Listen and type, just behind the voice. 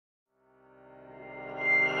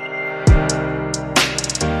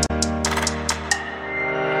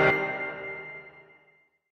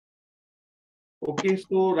Okay,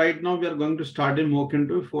 so right now we are going to start a mock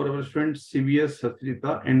interview for our student CBS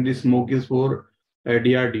Satrita, and this mock is for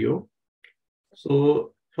DRDO.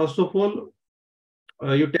 So first of all,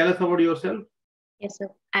 you tell us about yourself. Yes, sir.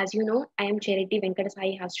 As you know, I am Charity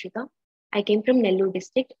Venkatasai Hasrita. I came from Nellore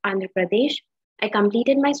district, Andhra Pradesh. I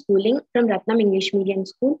completed my schooling from Ratnam English Medium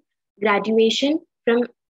School, graduation from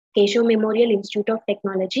Keshav Memorial Institute of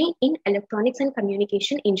Technology in Electronics and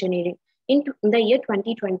Communication Engineering in the year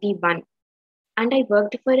 2021. And I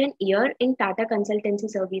worked for an year in Tata Consultancy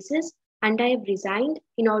Services, and I have resigned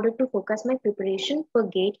in order to focus my preparation for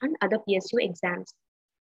GATE and other PSU exams.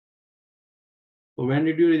 So when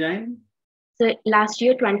did you resign? So last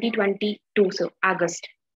year, 2022, so August.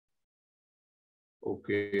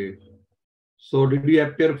 Okay. So did you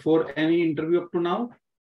appear for any interview up to now?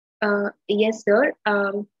 Yes, sir.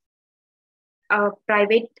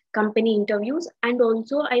 Private company interviews, and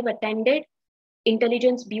also I've attended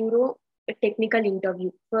Intelligence Bureau technical interview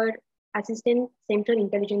for Assistant Central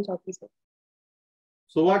Intelligence Officer.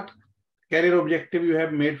 So what career objective you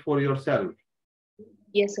have made for yourself?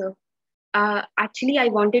 Yes, sir. Actually, I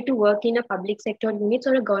wanted to work in a public sector unit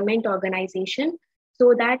or a government organization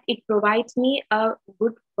so that it provides me a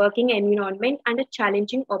good working environment and a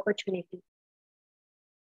challenging opportunity.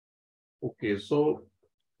 Okay, so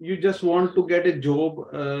you just want to get a job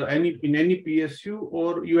in any PSU,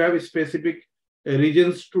 or you have specific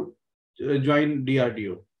reasons to join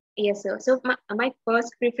DRDO? Yes, sir. So my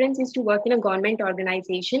first preference is to work in a government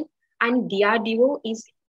organization, and DRDO is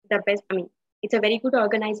the best. I mean, it's a very good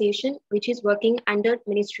organization which is working under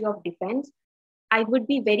Ministry of Defense. I would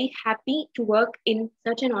be very happy to work in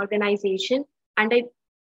such an organization, and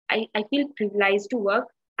I feel privileged to work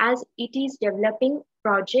as it is developing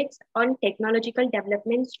projects on technological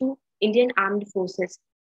developments to Indian Armed Forces.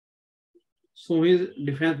 So who is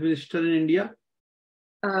Defense Minister in India?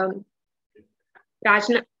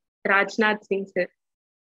 Rajnath Singh, sir.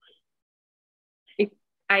 If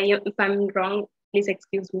I'm wrong, please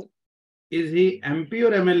excuse me. Is he MP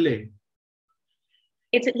or MLA?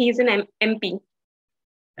 He's an MP.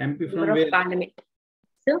 MP from where? Parliament.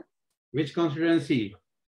 Sir? Which constituency?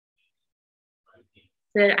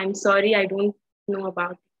 Sir, I'm sorry, I don't know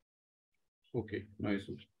about it. Okay, nice.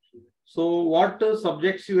 So what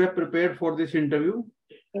subjects you have prepared for this interview?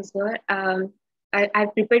 Yes, sir.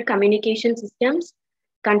 I've prepared communication systems,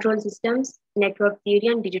 control systems, network theory,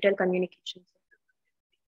 and digital communications.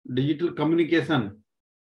 Digital communication?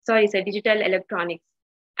 Sorry, sir, digital electronics.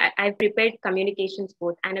 I've prepared communications,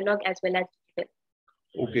 both analog as well as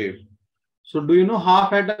digital. Okay. So do you know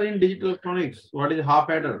half adder in digital electronics? What is half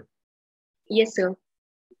adder? Yes, sir.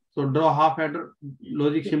 So draw half adder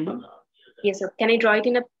logic symbol. Yes, sir. Can I draw it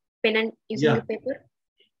in a pen and using the paper?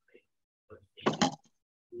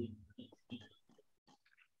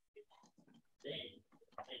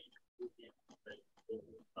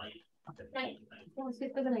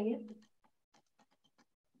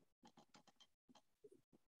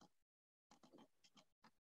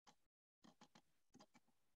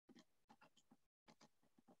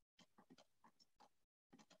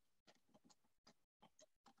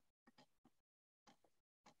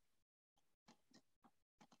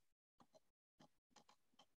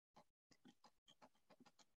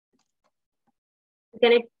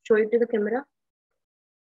 Can I show it to the camera?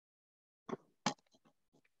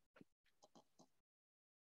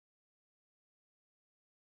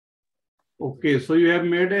 Okay, so you have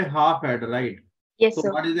made a half adder, right? Yes, so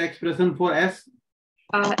sir. What is the expression for S?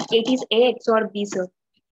 It is A XOR B, sir.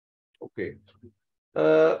 Okay.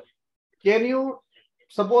 Can you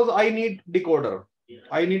suppose I need decoder?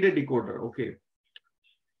 I need a decoder. Okay.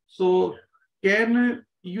 So can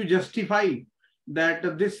you justify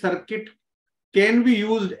that this circuit can be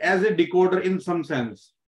used as a decoder in some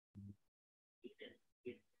sense?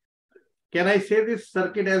 Can I say this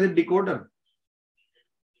circuit as a decoder?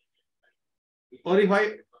 Or if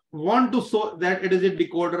I want to show that it is a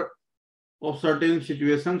decoder of certain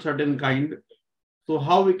situation, certain kind, so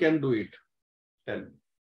how we can do it? Tell me.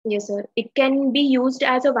 Yes, sir. It can be used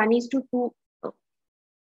as a 1:2,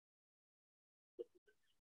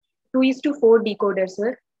 2:4 decoder,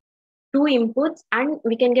 sir. 2 inputs and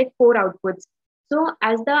we can get 4 outputs. So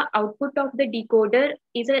as the output of the decoder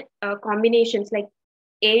is a combinations like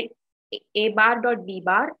A bar dot B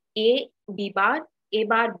bar, A B bar, A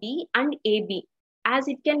bar B, and AB. As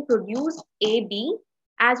it can produce AB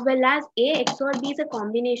as well as A XOR B is a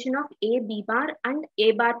combination of A B bar and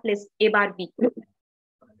A bar plus A bar B.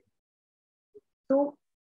 So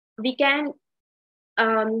we can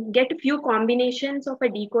get a few combinations of a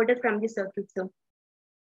decoder from the circuit.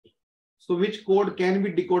 So which code can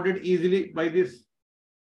be decoded easily by this?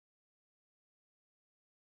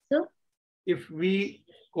 if we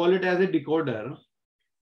call it as a decoder,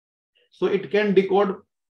 so it can decode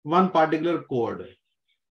one particular code.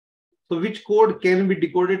 So which code can be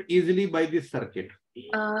decoded easily by this circuit?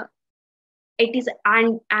 It is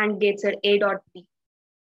AND gate, sir, A dot B.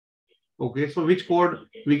 Okay, so which code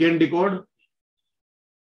we can decode?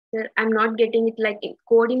 Sir, I'm not getting it, like in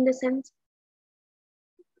code in the sense.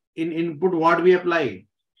 In input, what we apply?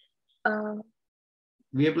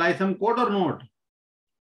 We apply some code or not?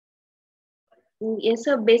 Yes,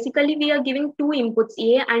 sir. Basically, we are giving two inputs,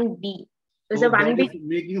 A and B. So one bit.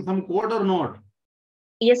 Making some code or not?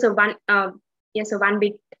 Yes, sir. Yes, sir. One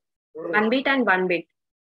bit and one bit.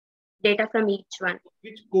 Data from each one.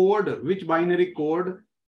 Which code, which binary code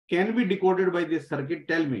can be decoded by this circuit?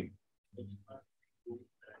 Tell me.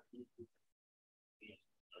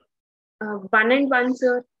 1 and 1,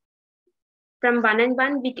 sir. From 1 and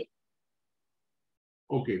 1, we can...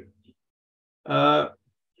 Okay.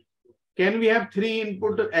 Can we have 3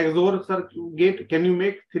 input XOR circuit gate? Can you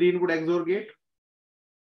make 3 input XOR gate?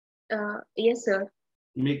 Yes, sir.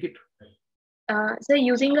 Make it. So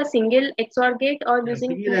using a single XOR gate or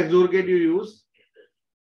using... Single XOR gate you use.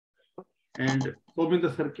 And open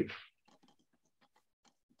the circuit.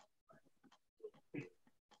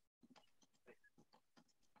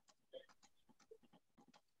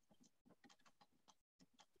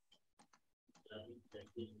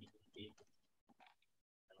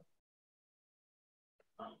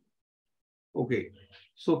 Okay,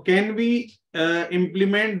 so can we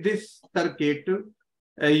implement this circuit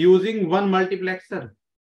using one multiplexer?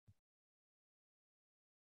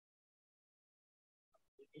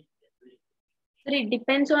 Sir, it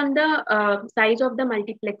depends on the size of the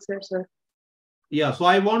multiplexer, sir. Yeah, so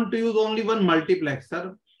I want to use only one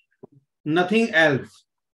multiplexer, nothing else.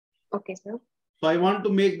 Okay, sir. So I want to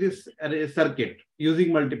make this circuit using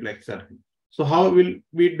multiplexer. So how will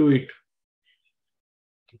we do it?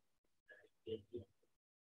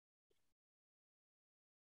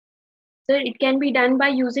 Sir, it can be done by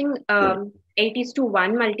using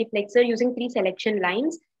 8:1 multiplexer using 3 selection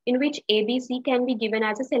lines, in which ABC can be given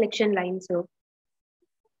as a selection line, sir.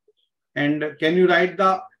 And can you write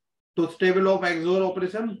the truth table of XOR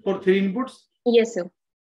operation for 3 inputs? Yes, sir.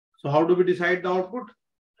 So how do we decide the output?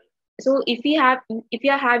 So if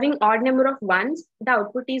you are having odd number of ones, the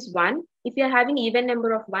output is 1. If you are having even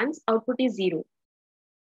number of ones, output is 0.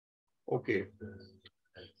 Okay.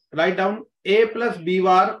 Write down A plus B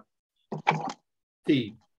bar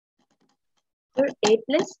C. So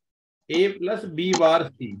A plus B bar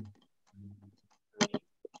C.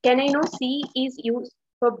 Can I know C is used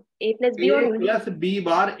for A plus B or only? A plus B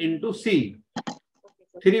bar into C.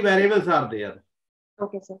 Okay, 3 variables are there.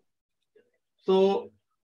 Okay, sir. So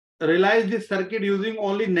realize this circuit using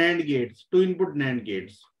only NAND gates, 2 input NAND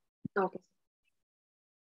gates. Okay.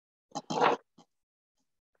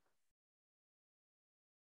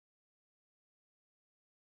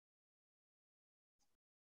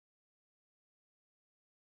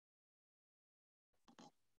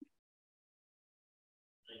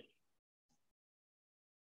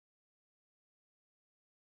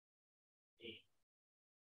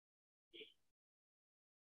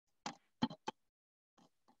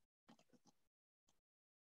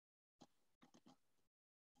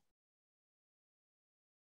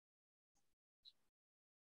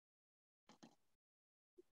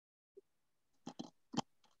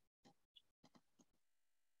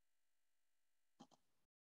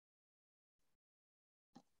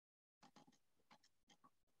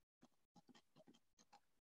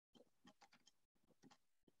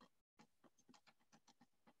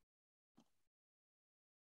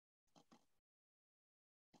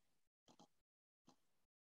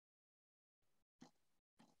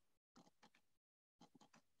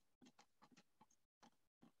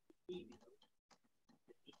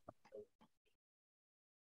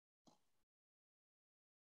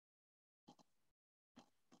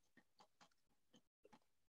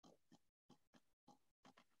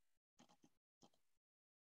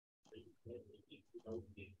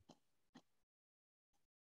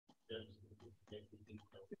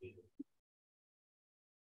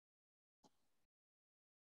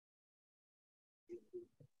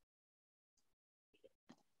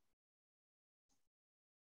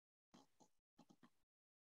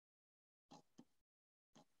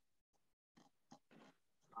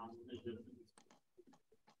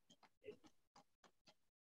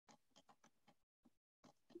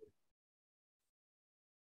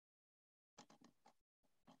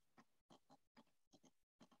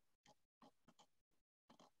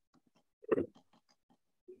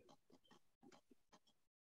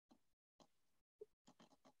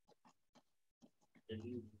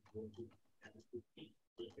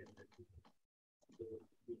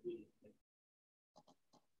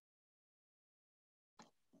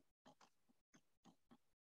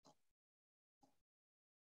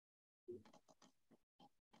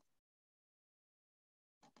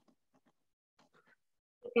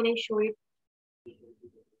 Can I show it?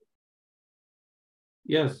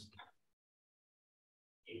 Yes.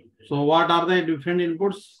 So what are the different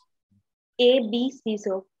inputs? A, B, C,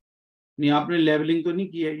 sir. नहीं आपने levelling तो नहीं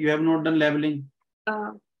की है. You have not done leveling.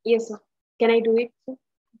 Yes, sir. Can I do it, sir?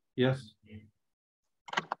 Yes.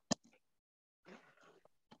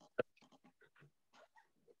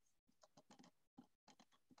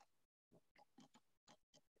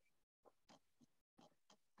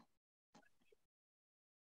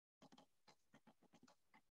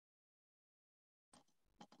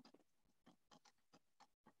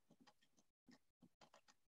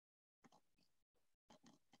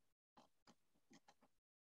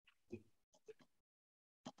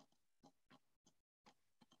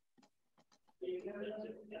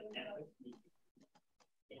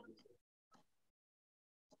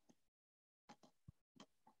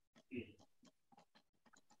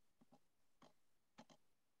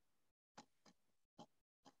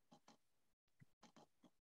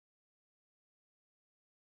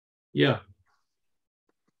 Yeah.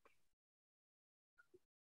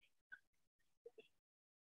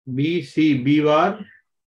 B, C, B bar,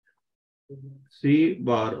 C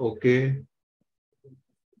bar, okay.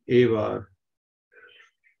 A bar.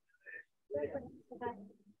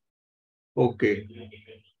 Okay.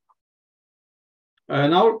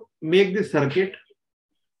 Now make this circuit.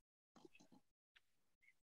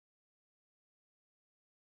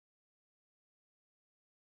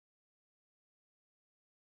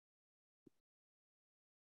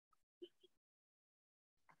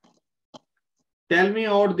 Tell me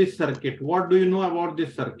about this circuit. What do you know about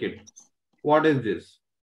this circuit? What is this?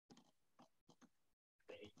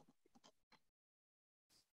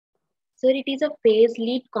 Sir, it is a phase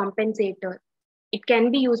lead compensator. It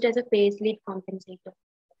can be used as a phase lead compensator.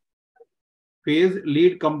 Phase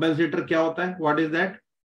lead compensator क्या होता है? What is that?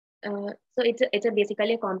 So it's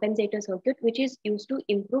basically a compensator circuit which is used to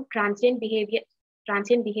improve transient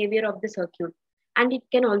behavior of the circuit, and it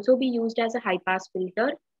can also be used as a high pass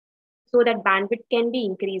filter so that bandwidth can be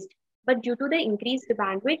increased. But due to the increased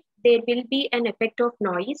bandwidth, there will be an effect of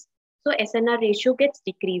noise, so SNR ratio gets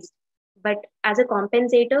decreased. But as a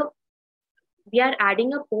compensator, we are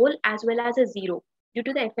adding a pole as well as a zero due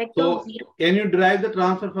to the effect of zero. Can you derive the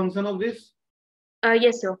transfer function of this?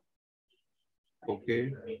 Yes, sir.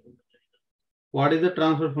 Okay. What is the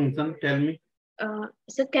transfer function? Tell me.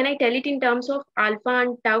 So can I tell it in terms of alpha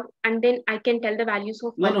and tau, and then I can tell the values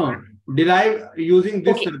of alpha? No. Derive using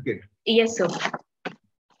this circuit. Yes, sir.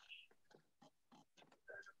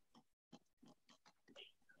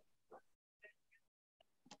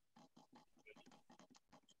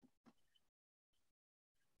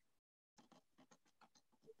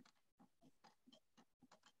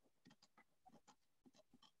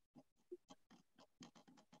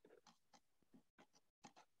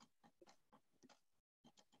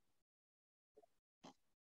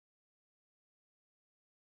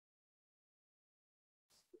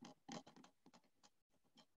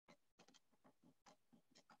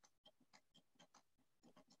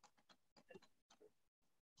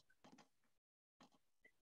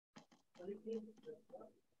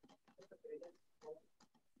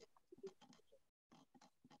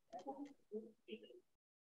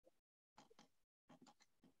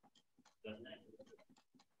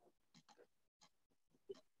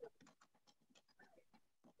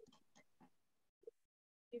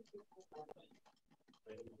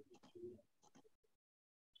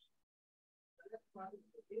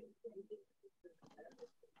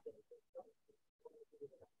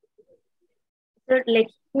 Sir, let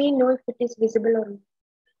me know if it is visible or not.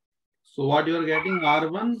 So what you are getting?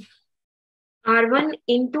 R1? R1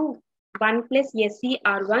 into 1 plus SC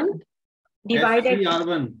R1 divided SC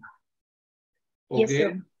R1. Okay. Yes,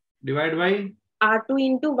 sir. Divide by? R2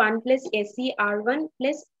 into 1 plus SC R1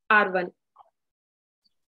 plus R1.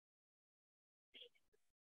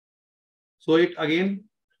 So it again.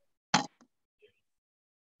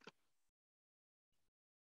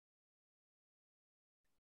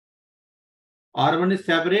 R1 is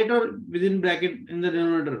separate or within bracket in the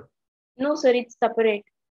denominator? No, sir, it's separate.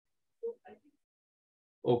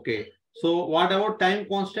 Okay. So what about time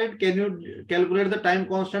constant? Can you calculate the time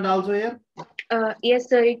constant also here? Yes,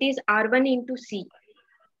 sir, it is R1 into C.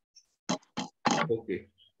 Okay.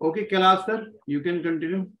 Okay, Kailash sir, you can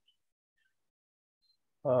continue.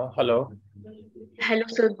 Hello. Hello,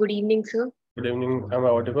 sir. Good evening, sir. Good evening. Am I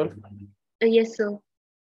audible? Yes, sir.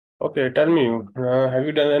 Okay, tell me, have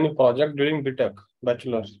you done any project during B.Tech,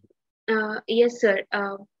 bachelor's? Yes, sir.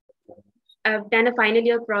 I've done a final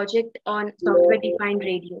year project on software defined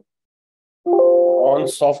radio. On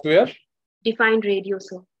software? Defined radio,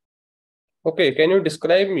 sir. Okay, can you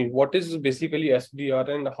describe me what is basically SDR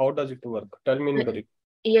and how does it work? Tell me in brief.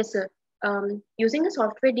 Yes, sir. Using a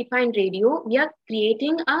software defined radio, we are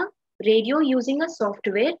creating a radio using a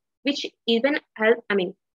software which even help.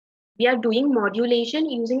 We are doing modulation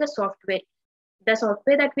using a software. The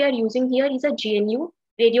software that we are using here is a GNU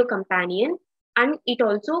radio companion, and it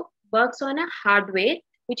also works on a hardware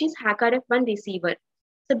which is HackerF1 receiver.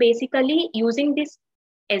 So basically, using this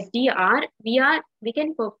SDR, we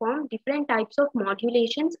can perform different types of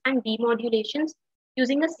modulations and demodulations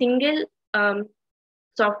using a single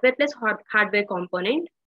software plus hardware component.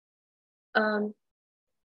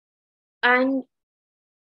 And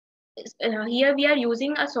here we are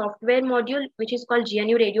using a software module which is called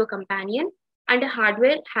GNU Radio Companion and a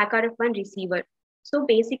hardware HackerF1 receiver. So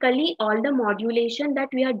basically, all the modulation that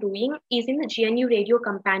we are doing is in the GNU Radio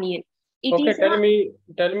Companion. Tell me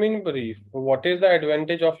in brief, what is the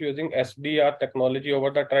advantage of using SDR technology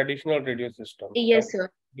over the traditional radio system? Yes, sir.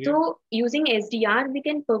 So using SDR, we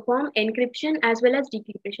can perform encryption as well as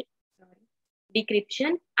decryption,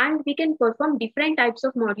 and we can perform different types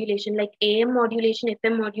of modulation like AM modulation,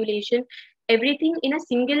 FM modulation, everything in a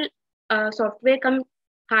single software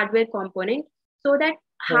hardware component, so that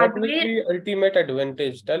hardware. What will be ultimate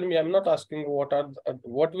advantage? Tell me. I'm not asking what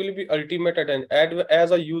will be ultimate advantage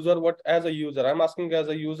as a user. I'm asking as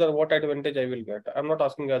a user what advantage I will get. I'm not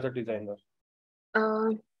asking as a designer.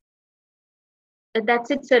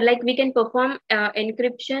 That's it, sir. Like we can perform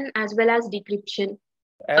encryption as well as decryption.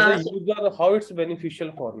 As a user, how it's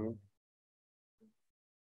beneficial for me?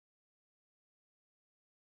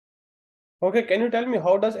 Okay, can you tell me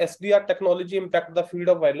how does SDR technology impact the field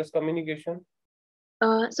of wireless communication?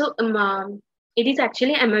 It is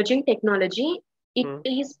actually emerging technology. It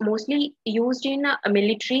is mostly used in a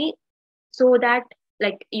military, so that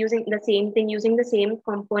like using the same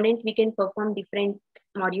component, we can perform different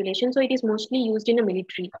modulation. So it is mostly used in a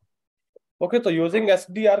military. Okay, so using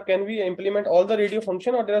SDR, can we implement all the radio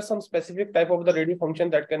function, or there are some specific type of the radio function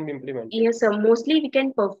that can be implemented? Yes, sir. Mostly we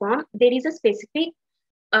can perform. There is a specific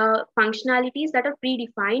functionalities that are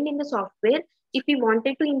predefined in the software. If we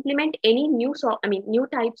wanted to implement any new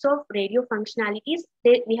types of radio functionalities,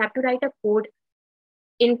 we have to write a code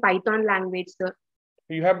in Python language, sir.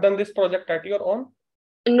 You have done this project at your own?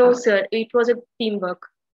 No, sir. It was a teamwork.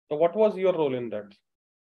 So what was your role in that?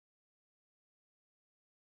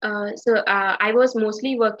 I was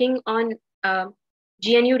mostly working on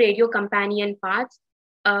GNU Radio Companion parts,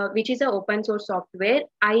 which is an open source software.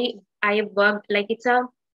 I worked like it's a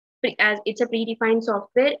predefined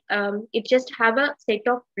software. It just have a set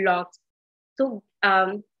of blocks. So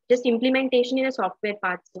just implementation in a software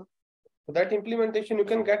part. So that implementation you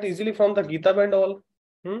can get easily from the GitHub and all.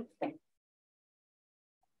 Am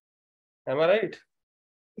I right?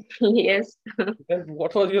 Yes. Then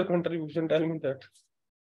what was your contribution? Tell me that.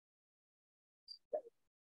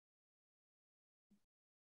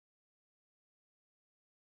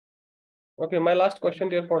 Okay, my last question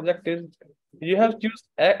to your project is, you have choose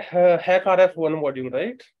HackerF1 module,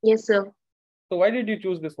 right? Yes, sir. So why did you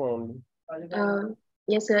choose this one only?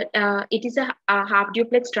 Yes, sir. It is a half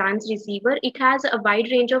duplex trans receiver. It has a wide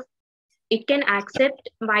range of, it can accept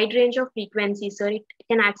wide range of frequencies, sir. It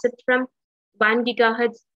can accept from 1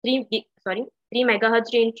 gigahertz, 3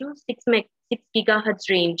 megahertz range to 6 gigahertz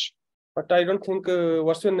range. But I don't think,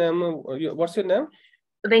 what's your name?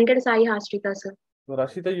 Venkata Sai Hasrita, sir. So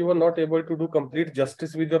Rashida, you were not able to do complete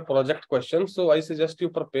justice with your project question. So I suggest you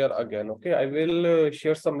prepare again. Okay, I will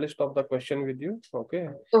share some list of the question with you. Okay.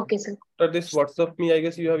 Okay, sir. After this WhatsApp me, I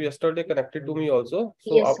guess you have yesterday connected to me also.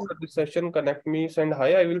 So yes, after this session, connect me, send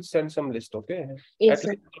hi. I will send some list. Okay. Yes,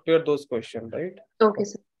 at least prepare those questions, right? Okay,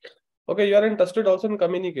 sir. Okay, you are interested also in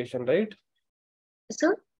communication, right?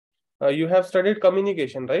 Sir. You have studied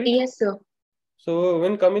communication, right? Yes, sir. So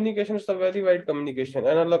when communication is a very wide communication,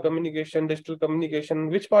 analog communication, digital communication,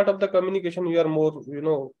 which part of the communication you are more,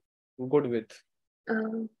 good with?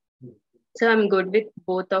 So I'm good with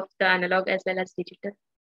both of the analog as well as digital.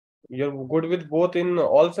 You're good with both in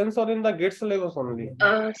all sense or in the GATE syllabus only?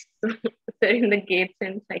 So in the GATE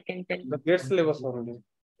sense, I can tell you. The GATE syllabus only?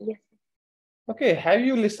 Yes. Okay, have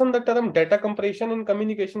you listened the term data compression in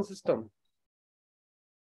communication system?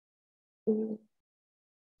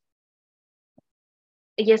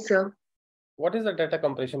 Yes, sir. What is the data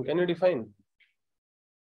compression? Can you define?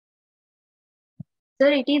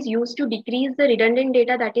 Sir, it is used to decrease the redundant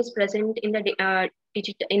data that is present in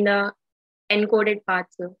the encoded path,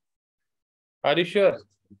 sir. Are you sure?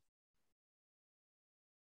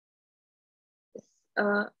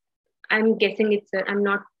 I'm guessing it, sir. I'm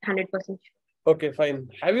not 100% sure. Okay, fine.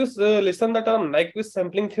 Have you listened the term Nyquist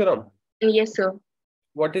sampling theorem? Yes, sir.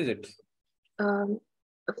 What is it?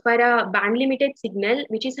 For a band limited signal,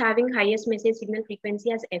 which is having highest message signal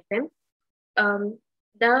frequency as FM,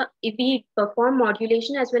 if we perform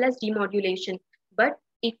modulation as well as demodulation, but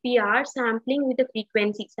if we are sampling with the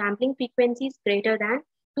sampling frequency is greater than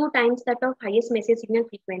 2 times that of highest message signal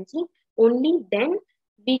frequency, only then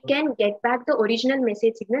we can get back the original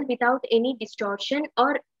message signal without any distortion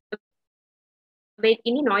or with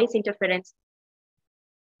any noise interference.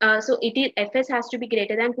 So Fs has to be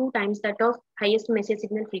greater than 2 times that of highest message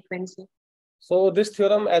signal frequency. So this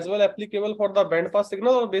theorem as well applicable for the band pass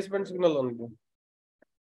signal or baseband signal only?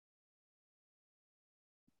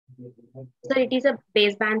 So it is a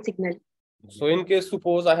baseband signal. So in case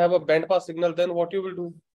suppose I have a band pass signal, then what you will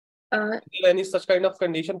do? Is there any such kind of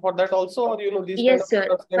condition for that also, or these yes, kind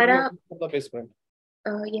of sir. For the baseband?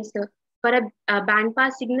 Yes, sir. For a band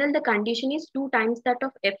pass signal, the condition is 2 times that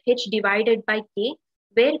of FH divided by K,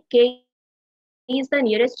 where K is the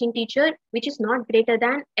nearest integer, which is not greater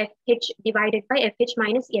than FH divided by FH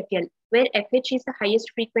minus FL, where FH is the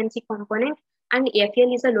highest frequency component and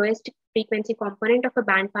FL is the lowest frequency component of a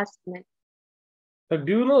band pass signal. So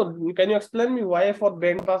do you know, can you explain me why for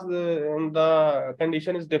band pass the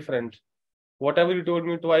condition is different? Whatever you told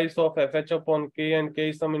me twice of FH upon K and K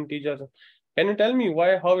is some integer. Can you tell me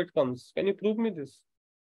how it comes? Can you prove me this?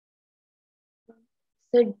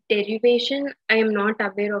 So derivation, I am not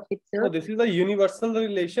aware of it, sir. So this is a universal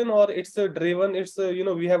relation, or it's driven,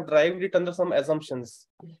 we have derived it under some assumptions.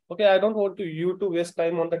 Okay, I don't want you to waste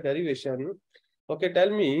time on the derivation. Okay, tell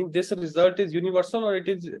me, this result is universal or it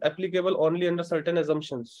is applicable only under certain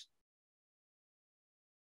assumptions?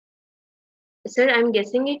 Sir, I'm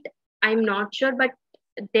guessing it. I'm not sure, but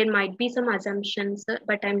there might be some assumptions, sir,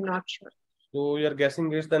 but I'm not sure. So you're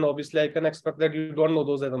guessing it, then obviously I can expect that you don't know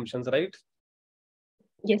those assumptions, right?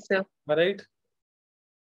 Yes, sir. All right.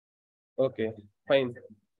 Okay, fine.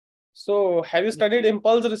 So have you studied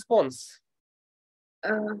impulse response?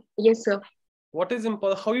 Yes, sir. What is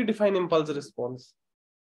impulse? How you define impulse response?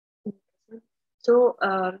 So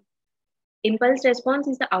impulse response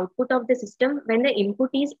is the output of the system when the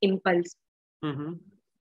input is impulse. Mm-hmm.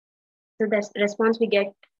 So the response we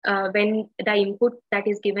get when the input that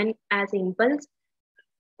is given as impulse,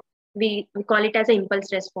 we call it as an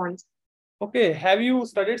impulse response. Okay, have you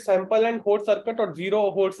studied sample and hold circuit or zero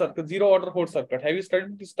order hold circuit? Have you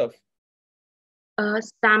studied this stuff?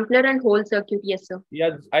 Sampler and hold circuit, yes, sir.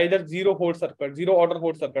 Yeah, either zero order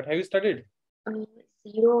hold circuit. Have you studied?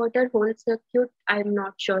 Zero order hold circuit, I'm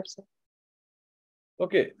not sure, sir.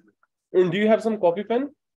 Okay. And do you have some copy pen?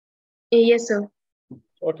 Yes, sir.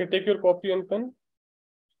 Okay, take your copy and pen.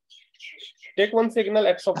 Take one signal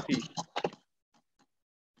x of t.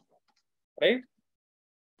 Right?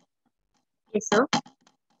 Yes, sir.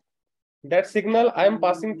 That signal I am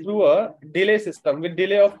passing through a delay system with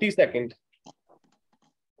delay of t second.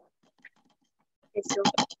 Yes, sir.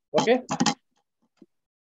 Okay.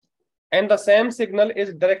 And the same signal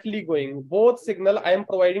is directly going. Both signal I am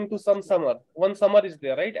providing to some summer. One summer is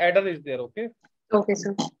there, right? Adder is there, okay? Okay,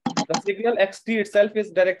 sir. The signal xt itself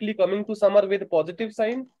is directly coming to summer with positive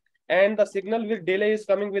sign, and the signal with delay is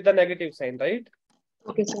coming with the negative sign, right?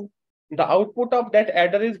 Okay, sir. The output of that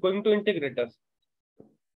adder is going to integrator.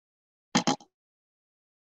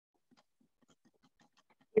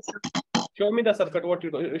 Yes, sir. Show me the circuit, what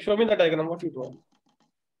you do. Show me the diagram, what you do.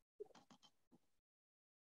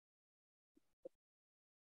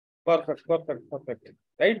 Perfect.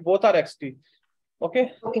 Right? Both are xt.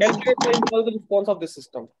 Okay? Calculate the impulse response of this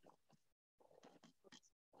system.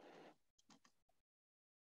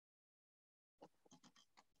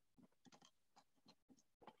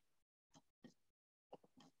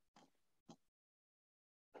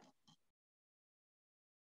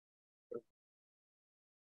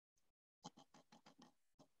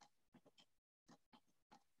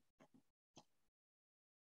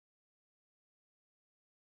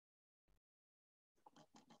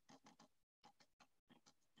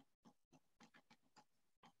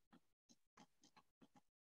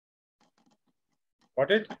 Got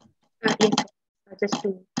it? Yes, sir. Just 2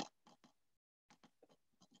 minutes.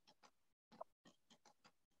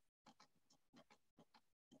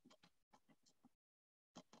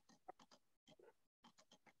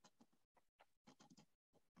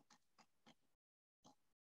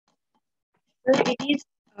 So it is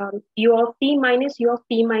u of t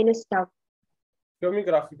minus tau. Show me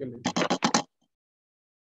graphically.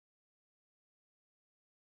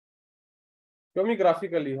 Show me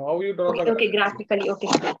graphically how you draw Okay, the okay, graphically. Okay,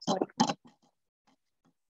 sorry.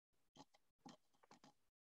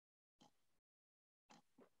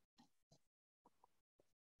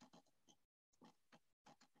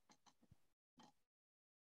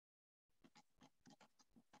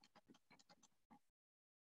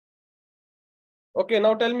 Okay,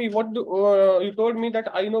 now tell me what do, you told me that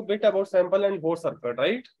I know bit about sample and hold circuit,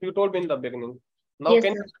 right? You told me in the beginning. Now Yes,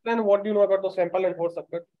 can sir. you explain what you know about the sample and hold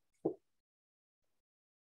circuit?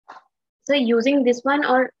 So using this one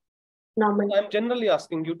or normal? I'm generally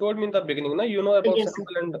asking. You told me in the beginning, no? You know about Yes,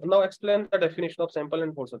 sample and now explain the definition of sample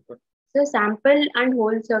and hold circuit. so sample and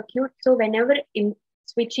hold circuit. So whenever in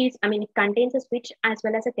switch is, it contains a switch as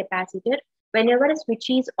well as a capacitor. Whenever a switch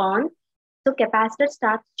is on, so capacitor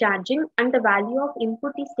starts charging and the value of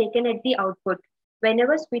input is taken at the output.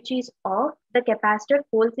 Whenever switch is off, the capacitor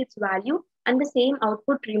holds its value and the same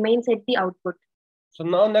output remains at the output. So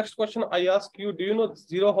now next question I ask you, do you know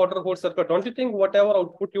zero order hold circuit? Don't you think whatever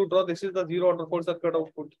output you draw, this is the zero order hold circuit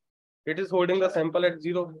output? It is holding the sample at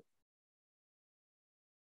 0.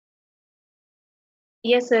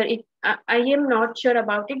 Yes, sir. I am not sure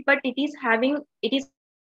about it, but it is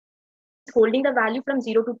holding the value from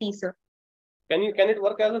 0 to t, sir. Can it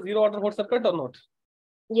work as a zero order hold circuit or not?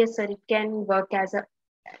 Yes, sir. It can work as a.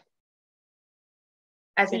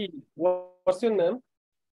 What's your name?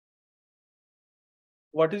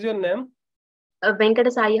 What is your name?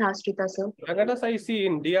 Venkata Sai Hasrita, sir. Venkata, I see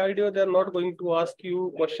in DRDO, they're not going to ask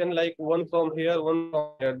you question like one from here, one from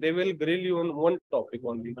here. They will grill you on one topic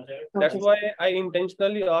only. Okay. That's why I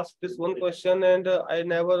intentionally asked this one question and I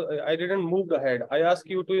didn't move ahead. I asked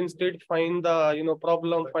you to instead find the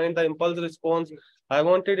problem, find the impulse response. I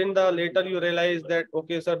wanted in the later you realize that,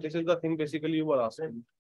 okay, sir, this is the thing basically you were asking.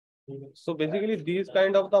 So basically these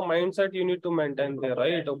kind of the mindset you need to maintain there,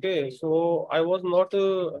 right? Okay, so I was not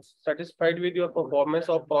satisfied with your performance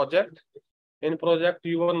of project. In project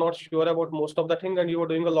you were not sure about most of the thing and you were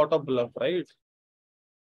doing a lot of bluff, right?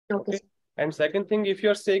 Okay. And second thing, if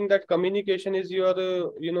you're saying that communication is your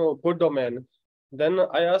good domain, then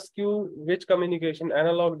I ask you which communication,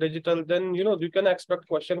 analog, digital, then you can expect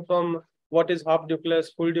question from what is half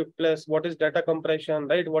duplex, full duplex, what is data compression,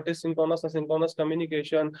 right? What is synchronous, asynchronous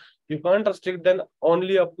communication? You can't restrict then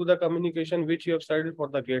only up to the communication which you have studied for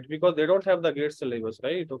the GATE because they don't have the GATE syllabus,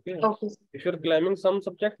 right? Okay. If you're climbing some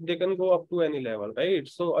subject, they can go up to any level, right?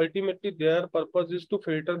 So ultimately their purpose is to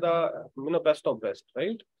filter the best of best,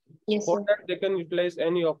 right? Yes, for sir. that they can utilize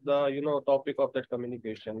any of the topic of that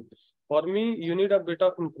communication. For me, you need a bit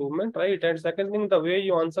of improvement, right? And second thing, the way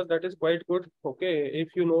you answer that is quite good. Okay, if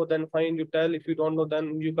you know, then fine, you tell. If you don't know,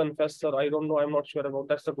 then you confess, sir, I don't know, I'm not sure about.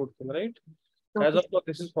 That's a good thing, right? Okay. As of now,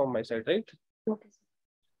 this is from my side, right? Okay.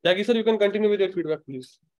 Jackie, sir, you can continue with your feedback,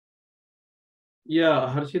 please.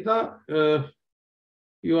 Yeah, Harshita,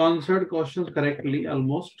 you answered questions correctly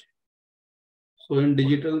almost. So in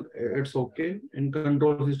digital, it's okay. In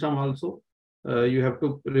control system also, you have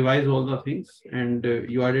to revise all the things and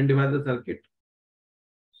you identify the circuit.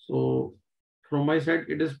 So from my side,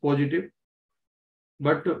 it is positive.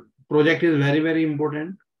 But project is very, very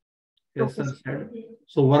important. Yes, sir said.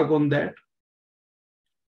 So work on that.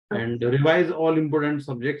 And revise all important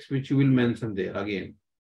subjects which you will mention there again.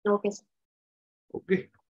 Okay. Okay.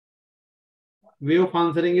 Way of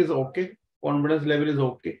answering is okay. Confidence level is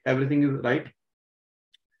okay. Everything is right.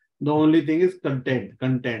 The only thing is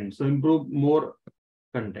content. So improve more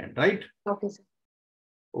content, right? Okay, sir.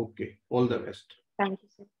 Okay. All the best. Thank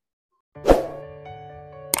you, sir.